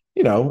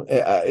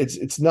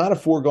it's not a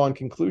foregone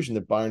conclusion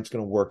that Bayern's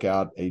going to work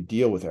out a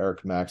deal with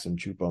Eric Maxim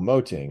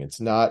Choupo-Moting. It's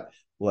not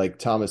like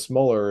Thomas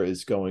Muller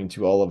is going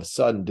to all of a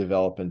sudden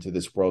develop into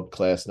this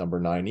world-class number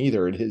 9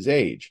 either at his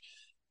age.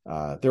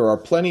 There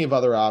are plenty of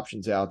other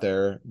options out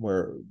there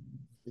where,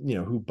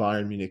 who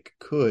Bayern Munich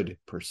could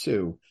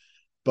pursue.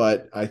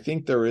 But I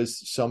think there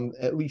is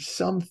at least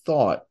some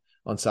thought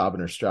on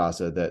Sabener Strasse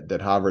that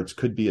Havertz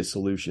could be a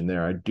solution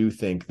there. I do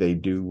think they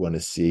do want to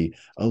see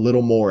a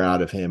little more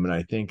out of him, and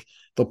I think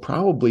they'll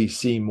probably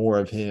see more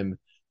of him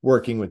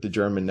working with the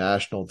German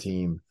national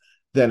team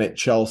than at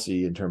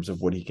Chelsea in terms of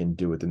what he can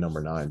do at the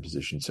number 9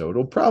 position. So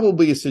it'll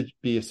probably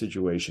be a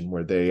situation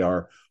where they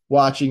are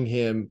watching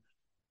him,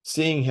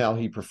 seeing how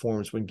he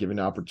performs when given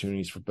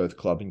opportunities for both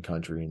club and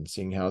country, and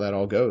seeing how that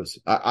all goes.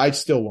 I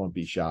still won't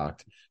be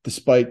shocked,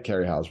 despite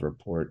Kerry Howe's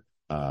report,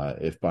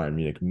 if Bayern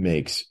Munich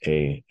makes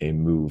a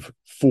move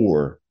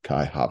for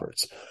Kai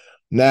Havertz.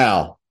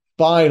 Now,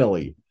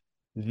 finally,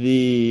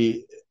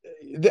 the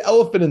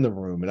elephant in the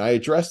room, and I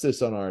addressed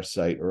this on our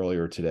site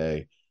earlier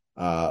today,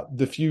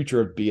 the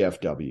future of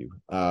BFW.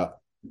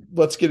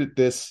 Let's get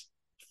this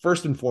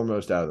first and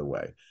foremost out of the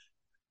way.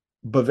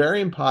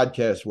 Bavarian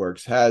Podcast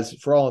Works has,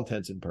 for all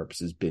intents and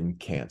purposes, been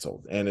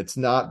canceled. And it's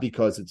not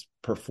because it's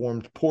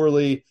performed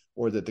poorly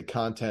or that the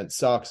content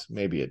sucks.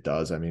 Maybe it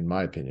does. In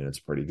my opinion, it's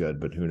pretty good,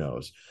 but who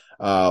knows?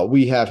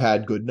 We have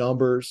had good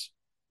numbers.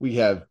 We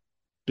have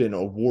been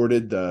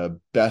awarded the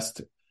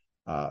best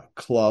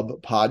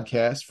club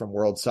podcast from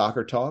World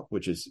Soccer Talk,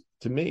 which is,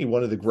 to me,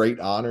 one of the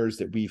great honors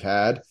that we've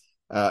had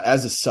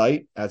as a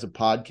site, as a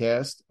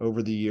podcast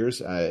over the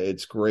years.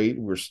 It's great.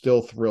 We're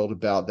still thrilled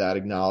about that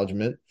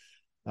acknowledgement.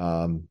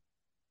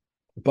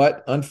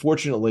 But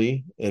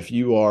unfortunately, if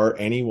you are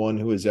anyone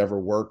who has ever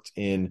worked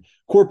in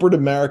corporate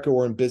America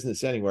or in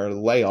business anywhere,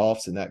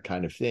 layoffs and that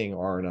kind of thing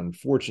are an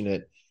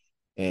unfortunate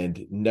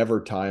and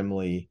never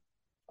timely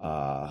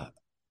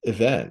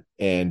event.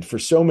 And for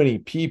so many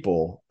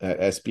people at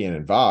SBN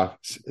and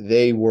Vox,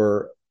 they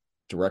were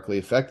directly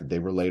affected. They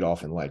were laid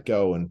off and let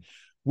go. And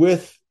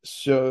with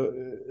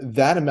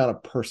that amount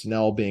of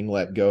personnel being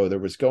let go, there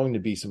was going to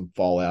be some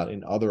fallout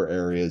in other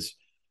areas.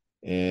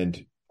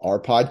 And our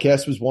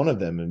podcast was one of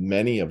them, and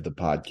many of the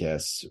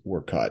podcasts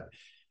were cut.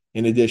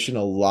 In addition,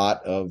 a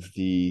lot of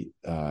the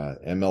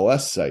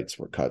MLS sites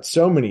were cut.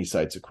 So many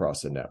sites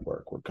across the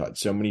network were cut.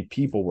 So many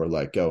people were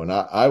let go. And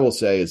I will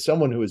say, as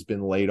someone who has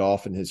been laid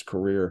off in his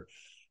career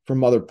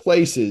from other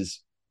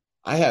places,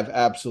 I have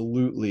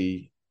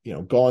absolutely,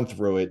 gone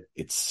through it.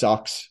 It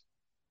sucks.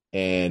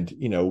 And,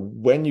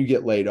 when you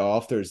get laid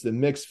off, there's the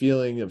mixed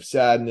feeling of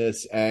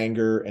sadness,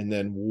 anger, and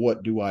then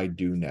what do I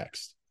do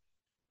next?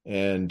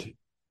 And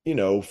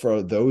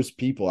for those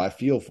people, I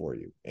feel for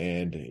you.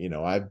 And,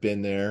 I've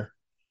been there,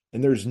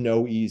 and there's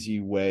no easy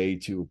way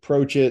to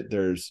approach it.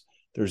 There's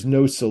there's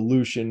no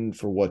solution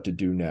for what to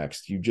do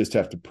next. You just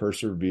have to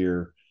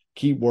persevere,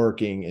 keep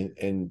working,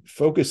 and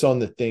focus on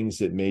the things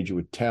that made you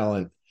a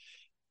talent,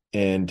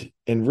 and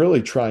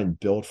really try and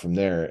build from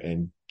there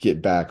and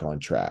get back on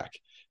track.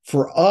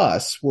 For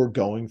us, we're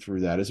going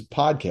through that as a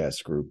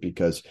podcast group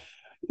because,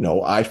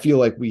 I feel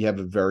like we have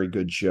a very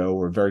good show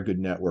or a very good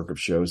network of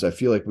shows. I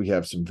feel like we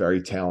have some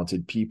very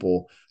talented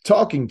people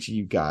talking to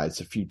you guys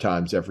a few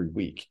times every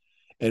week,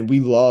 and we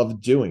love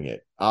doing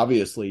it.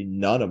 Obviously,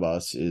 none of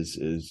us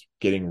is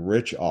getting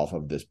rich off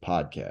of this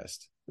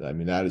podcast. I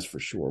mean, that is for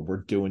sure.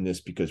 We're doing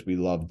this because we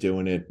love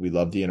doing it. We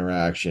love the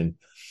interaction.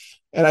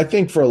 And I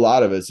think for a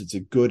lot of us, it's a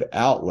good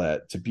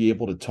outlet to be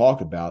able to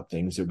talk about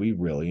things that we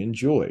really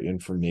enjoy.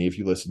 And for me, if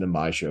you listen to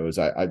my shows,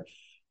 I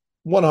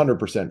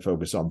 100%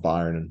 focus on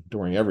Bayern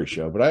during every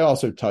show, but I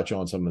also touch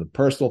on some of the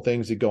personal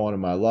things that go on in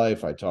my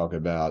life. I talk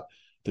about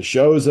the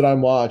shows that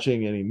I'm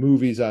watching, any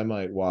movies I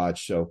might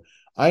watch. So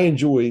I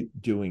enjoy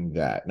doing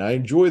that. And I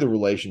enjoy the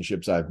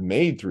relationships I've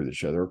made through the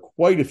show. There are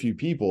quite a few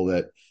people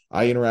that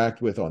I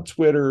interact with on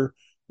Twitter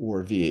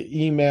or via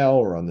email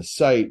or on the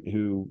site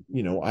who,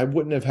 I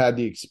wouldn't have had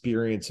the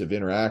experience of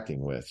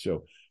interacting with.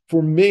 So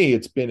for me,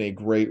 it's been a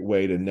great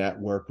way to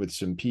network with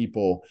some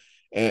people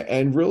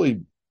and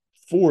really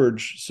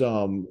forge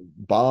some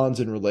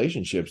bonds and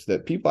relationships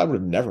that people I would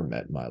have never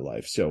met in my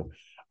life. So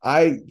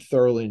I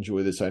thoroughly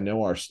enjoy this. I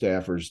know our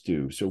staffers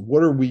do. So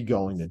what are we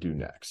going to do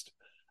next?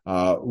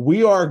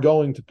 We are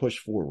going to push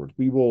forward.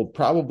 We will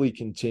probably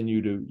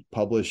continue to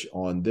publish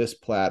on this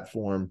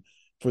platform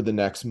for the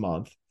next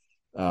month.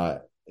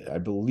 I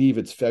believe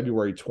it's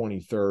February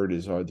 23rd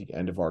is the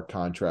end of our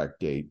contract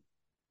date.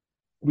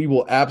 We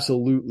will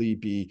absolutely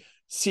be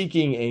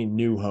seeking a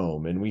new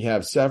home, and we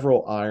have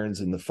several irons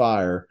in the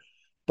fire.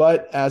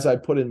 But as I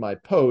put in my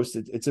post,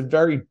 it's a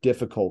very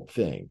difficult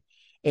thing.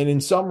 And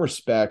in some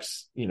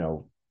respects,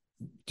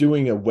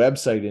 doing a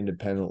website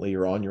independently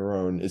or on your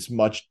own is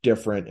much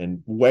different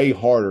and way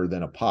harder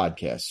than a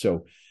podcast.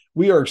 So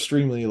we are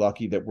extremely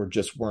lucky that we're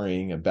just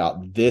worrying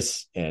about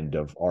this end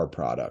of our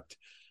product.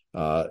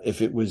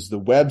 If it was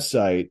the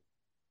website,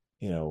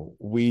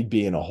 we'd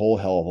be in a whole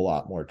hell of a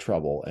lot more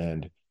trouble.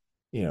 And,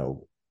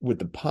 with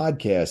the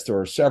podcast, there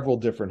are several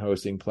different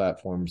hosting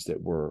platforms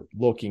that we're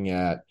looking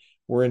at.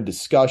 We're in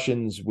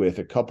discussions with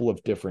a couple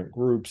of different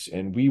groups,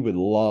 and we would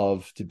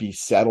love to be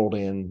settled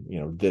in,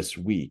 this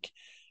week.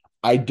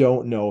 I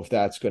don't know if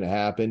that's going to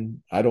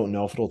happen. I don't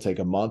know if it'll take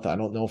a month. I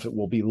don't know if it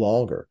will be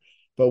longer,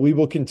 but we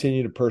will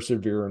continue to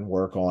persevere and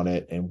work on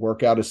it and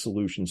work out a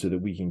solution so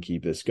that we can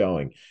keep this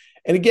going.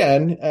 And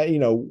again,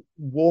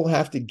 we'll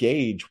have to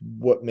gauge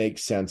what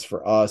makes sense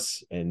for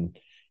us and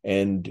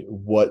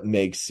what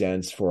makes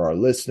sense for our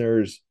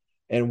listeners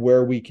and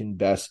where we can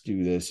best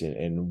do this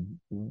and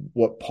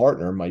what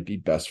partner might be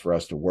best for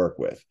us to work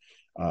with.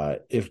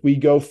 If we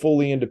go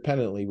fully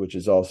independently, which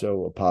is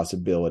also a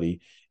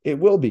possibility, it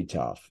will be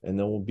tough. And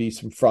there will be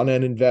some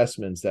front-end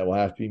investments that will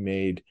have to be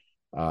made,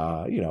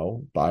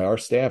 by our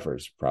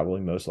staffers,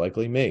 probably most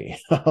likely me.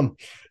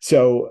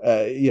 So,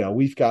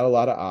 we've got a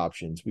lot of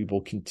options. We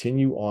will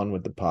continue on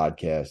with the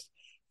podcast.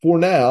 For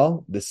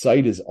now, the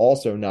site is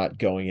also not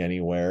going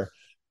anywhere.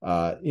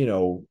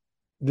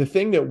 The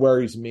thing that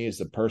worries me is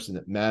the person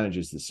that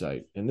manages the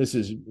site. And this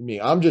is me.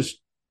 I'm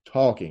just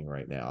talking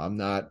right now.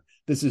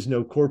 This is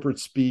no corporate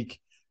speak.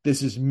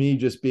 This is me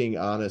just being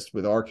honest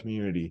with our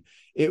community.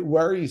 It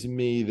worries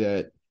me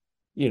that,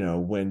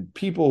 when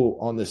people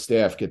on the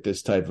staff get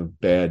this type of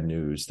bad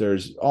news,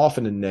 there's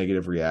often a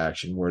negative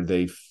reaction where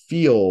they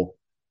feel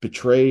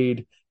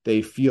betrayed.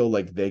 They feel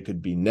like they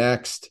could be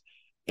next.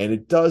 And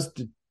it does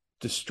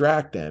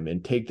distract them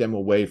and take them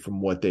away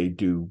from what they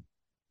do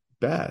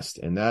best.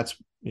 And that's,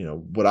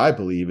 what I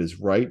believe is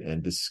right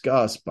and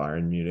discuss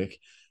Bayern Munich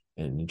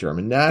and the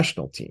German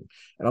national team.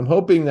 And I'm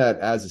hoping that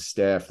as a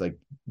staff,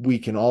 we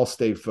can all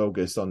stay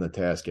focused on the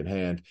task at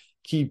hand,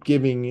 keep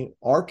giving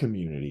our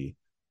community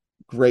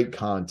great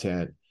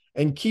content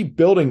and keep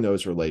building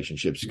those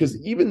relationships. Because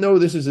even though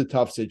this is a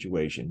tough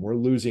situation, we're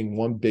losing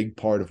one big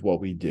part of what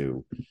we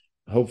do,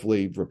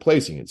 hopefully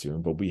replacing it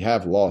soon, but we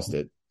have lost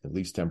it, at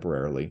least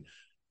temporarily.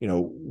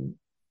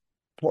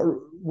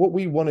 What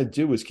we want to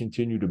do is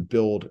continue to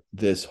build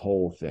this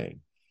whole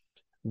thing.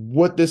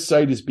 What this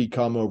site has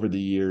become over the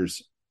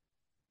years,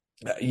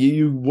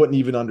 you wouldn't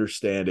even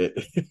understand it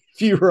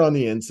if you were on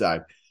the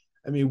inside.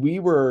 I mean, we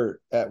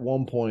were at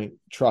one point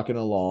trucking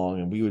along,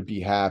 and we would be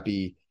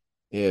happy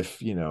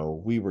if,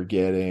 we were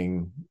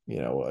getting,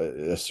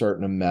 a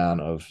certain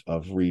amount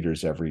of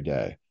readers every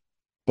day.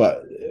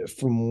 But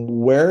from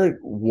where it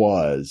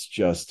was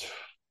just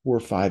 4 or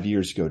 5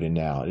 years ago to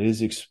now, it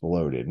has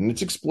exploded. And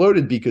it's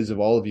exploded because of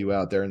all of you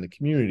out there in the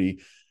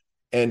community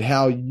and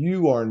how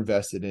you are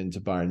invested into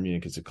Bayern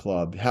Munich as a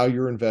club, how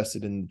you're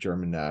invested in the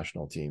German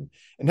national team,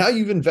 and how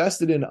you've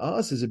invested in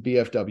us as a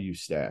BFW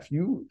staff.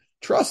 You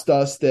trust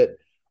us that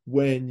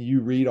when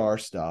you read our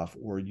stuff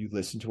or you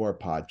listen to our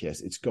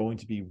podcast, it's going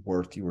to be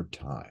worth your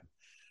time.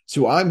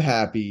 So I'm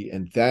happy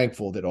and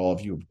thankful that all of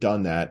you have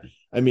done that.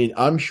 I mean,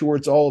 I'm sure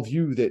it's all of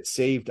you that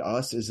saved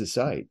us as a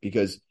site,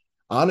 because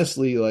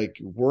honestly, like,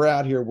 we're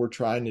out here, we're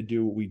trying to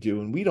do what we do,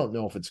 and we don't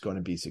know if it's going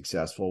to be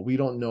successful. We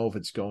don't know if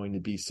it's going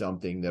to be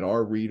something that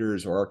our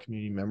readers or our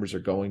community members are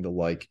going to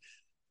like.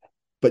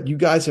 But you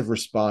guys have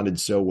responded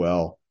so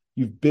well.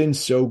 You've been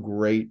so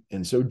great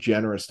and so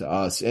generous to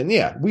us. And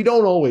yeah, we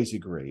don't always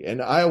agree.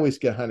 And I always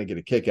kind of get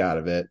a kick out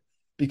of it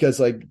because,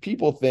 like,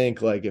 people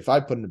think, like, if I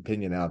put an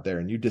opinion out there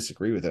and you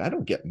disagree with it, I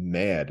don't get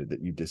mad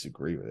that you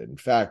disagree with it. In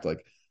fact,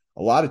 like,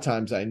 a lot of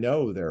times I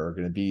know there are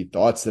going to be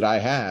thoughts that I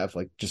have,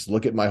 like, just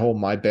look at my whole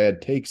My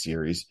Bad Take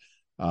series,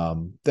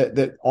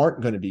 that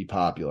aren't going to be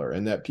popular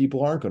and that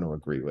people aren't going to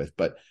agree with.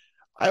 But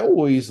I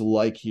always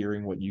like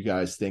hearing what you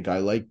guys think. I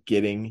like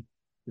getting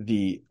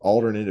the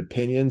alternate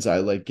opinions. I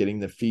like getting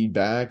the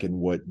feedback and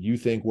what you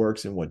think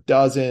works and what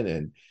doesn't.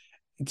 And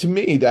to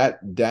me,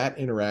 that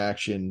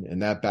interaction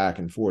and that back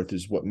and forth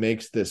is what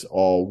makes this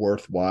all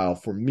worthwhile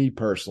for me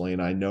personally.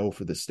 And I know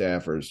for the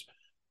staffers,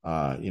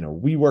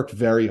 we worked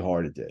very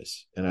hard at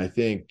this. And I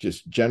think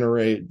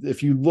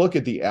if you look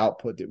at the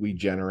output that we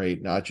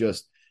generate, not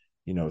just,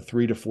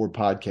 3 to 4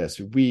 podcasts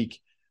a week,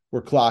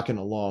 we're clocking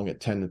along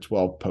at 10 to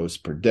 12 posts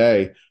per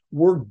day.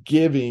 We're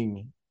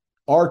giving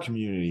our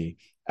community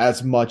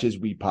as much as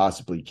we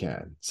possibly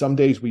can. Some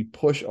days we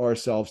push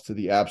ourselves to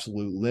the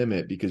absolute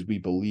limit because we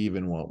believe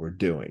in what we're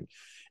doing.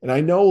 And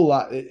I know a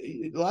lot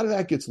of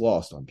that gets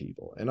lost on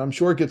people. And I'm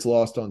sure it gets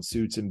lost on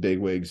suits and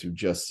bigwigs who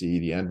just see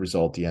the end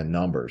result, the end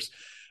numbers.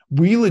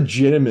 We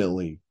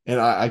legitimately, and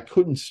I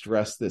couldn't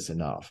stress this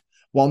enough,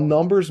 while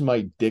numbers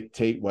might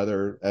dictate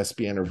whether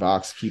SBN or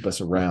Vox keep us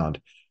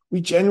around,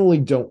 we genuinely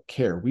don't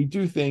care. We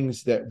do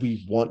things that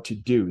we want to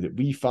do, that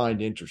we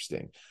find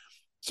interesting.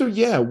 So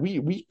yeah,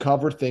 we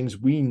cover things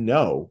we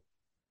know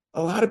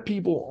a lot of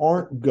people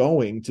aren't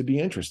going to be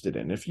interested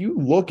in. If you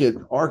look at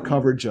our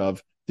coverage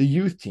of the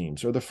youth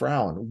teams or the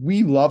Frauen,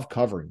 we love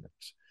covering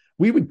those.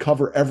 We would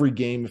cover every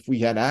game if we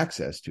had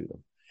access to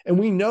them. And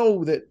we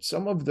know that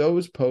some of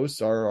those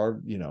posts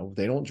are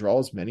they don't draw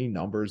as many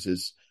numbers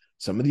as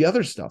some of the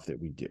other stuff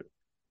that we do.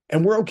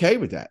 And we're okay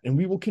with that. And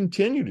we will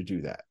continue to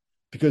do that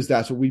because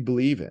that's what we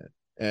believe in.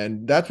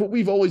 And that's what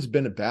we've always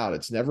been about.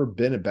 It's never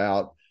been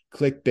about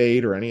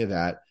clickbait or any of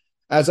that.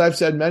 As I've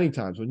said many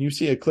times, when you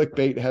see a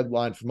clickbait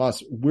headline from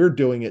us, we're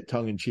doing it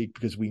tongue in cheek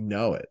because we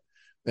know it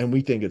and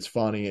we think it's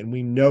funny and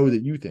we know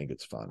that you think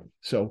it's funny.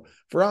 So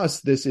for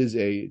us, this is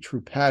a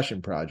true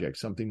passion project,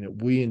 something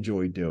that we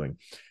enjoy doing.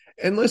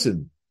 And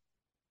listen,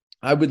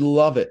 I would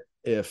love it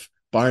if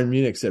Bayern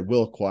Munich said,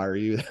 we'll acquire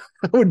you.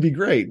 That would be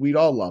great. We'd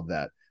all love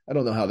that. I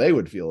don't know how they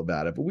would feel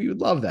about it, but we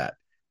would love that.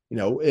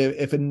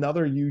 If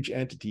another huge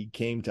entity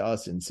came to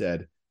us and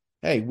said,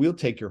 hey, we'll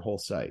take your whole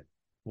site.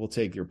 We'll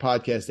take your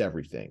podcast,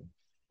 everything,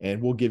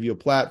 and we'll give you a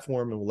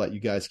platform and we'll let you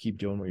guys keep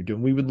doing what you're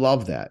doing. We would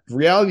love that. The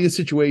reality of the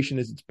situation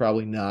is it's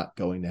probably not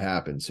going to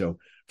happen. So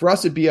for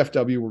us at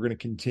BFW, we're going to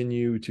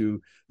continue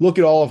to look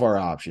at all of our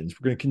options.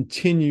 We're going to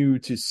continue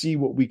to see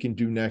what we can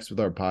do next with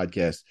our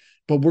podcast,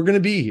 but we're going to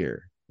be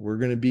here. We're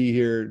going to be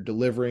here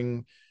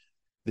delivering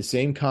the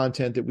same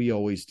content that we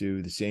always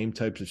do, the same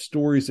types of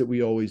stories that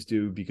we always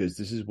do, because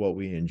this is what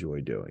we enjoy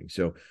doing.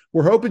 So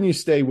we're hoping you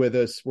stay with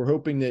us. We're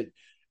hoping that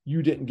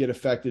you didn't get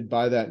affected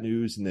by that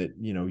news and that,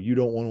 you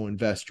don't want to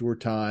invest your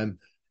time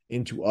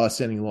into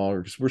us any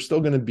longer, because we're still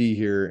going to be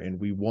here and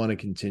we want to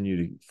continue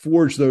to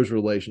forge those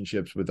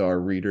relationships with our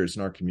readers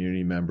and our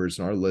community members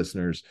and our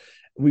listeners.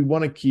 We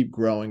want to keep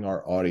growing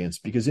our audience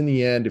because in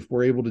the end, if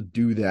we're able to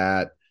do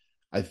that,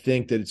 I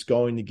think that it's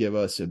going to give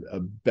us a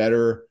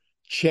better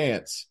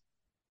chance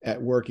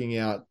at working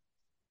out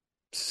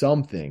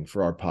something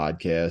for our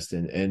podcast.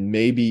 And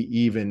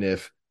maybe even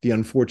if the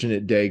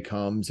unfortunate day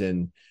comes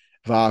and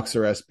Vox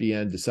or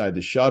SBN decide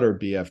to shutter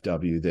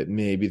BFW, that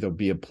maybe there'll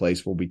be a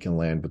place where we can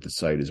land with the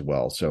site as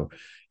well. So,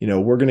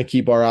 we're going to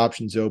keep our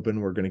options open.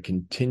 We're going to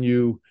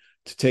continue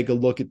to take a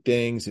look at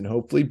things and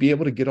hopefully be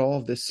able to get all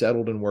of this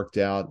settled and worked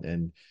out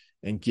and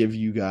give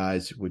you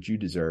guys what you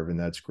deserve. And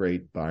that's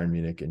great Bayern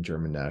Munich and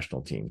German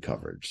national team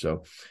coverage.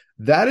 So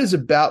that is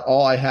about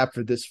all I have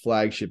for this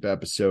flagship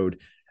episode,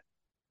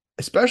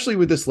 especially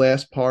with this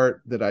last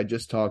part that I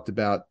just talked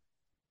about.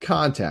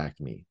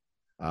 Contact me.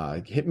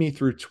 Hit me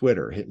through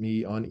Twitter, hit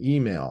me on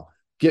email,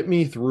 get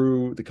me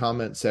through the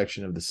comment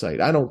section of the site.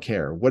 I don't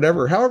care,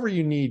 however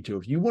you need to.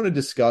 If you want to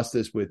discuss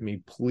this with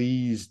me,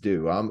 please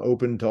do. I'm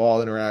open to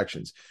all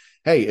interactions.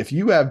 Hey, if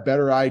you have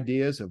better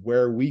ideas of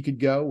where we could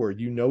go, or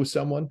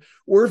someone,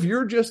 or if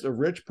you're just a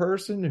rich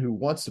person who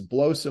wants to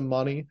blow some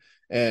money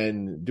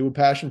and do a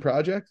passion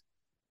project,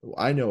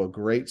 I know a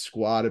great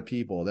squad of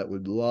people that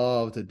would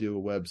love to do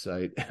a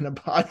website and a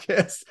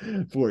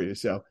podcast for you.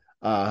 So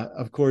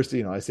of course,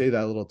 I say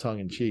that a little tongue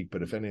in cheek,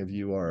 but if any of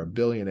you are a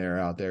billionaire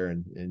out there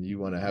and you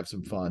want to have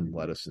some fun,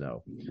 let us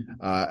know.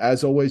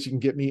 As always, you can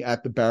get me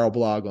at the Barrel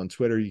Blog on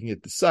Twitter. You can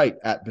get the site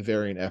at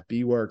Bavarian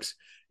FB Works.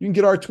 You can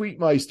get our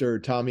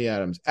Tweetmeister, Tommy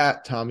Adams,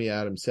 at Tommy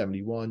Adams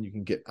 71. You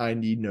can get I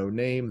Need No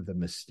Name, the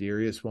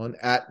mysterious one,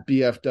 at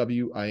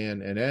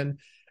BFWINNN.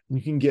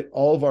 You can get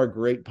all of our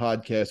great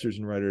podcasters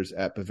and writers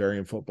at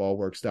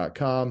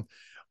BavarianFootballWorks.com.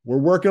 We're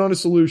working on a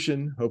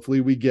solution.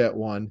 Hopefully we get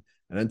one.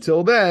 And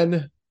until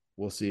then,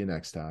 We'll see you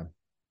next time.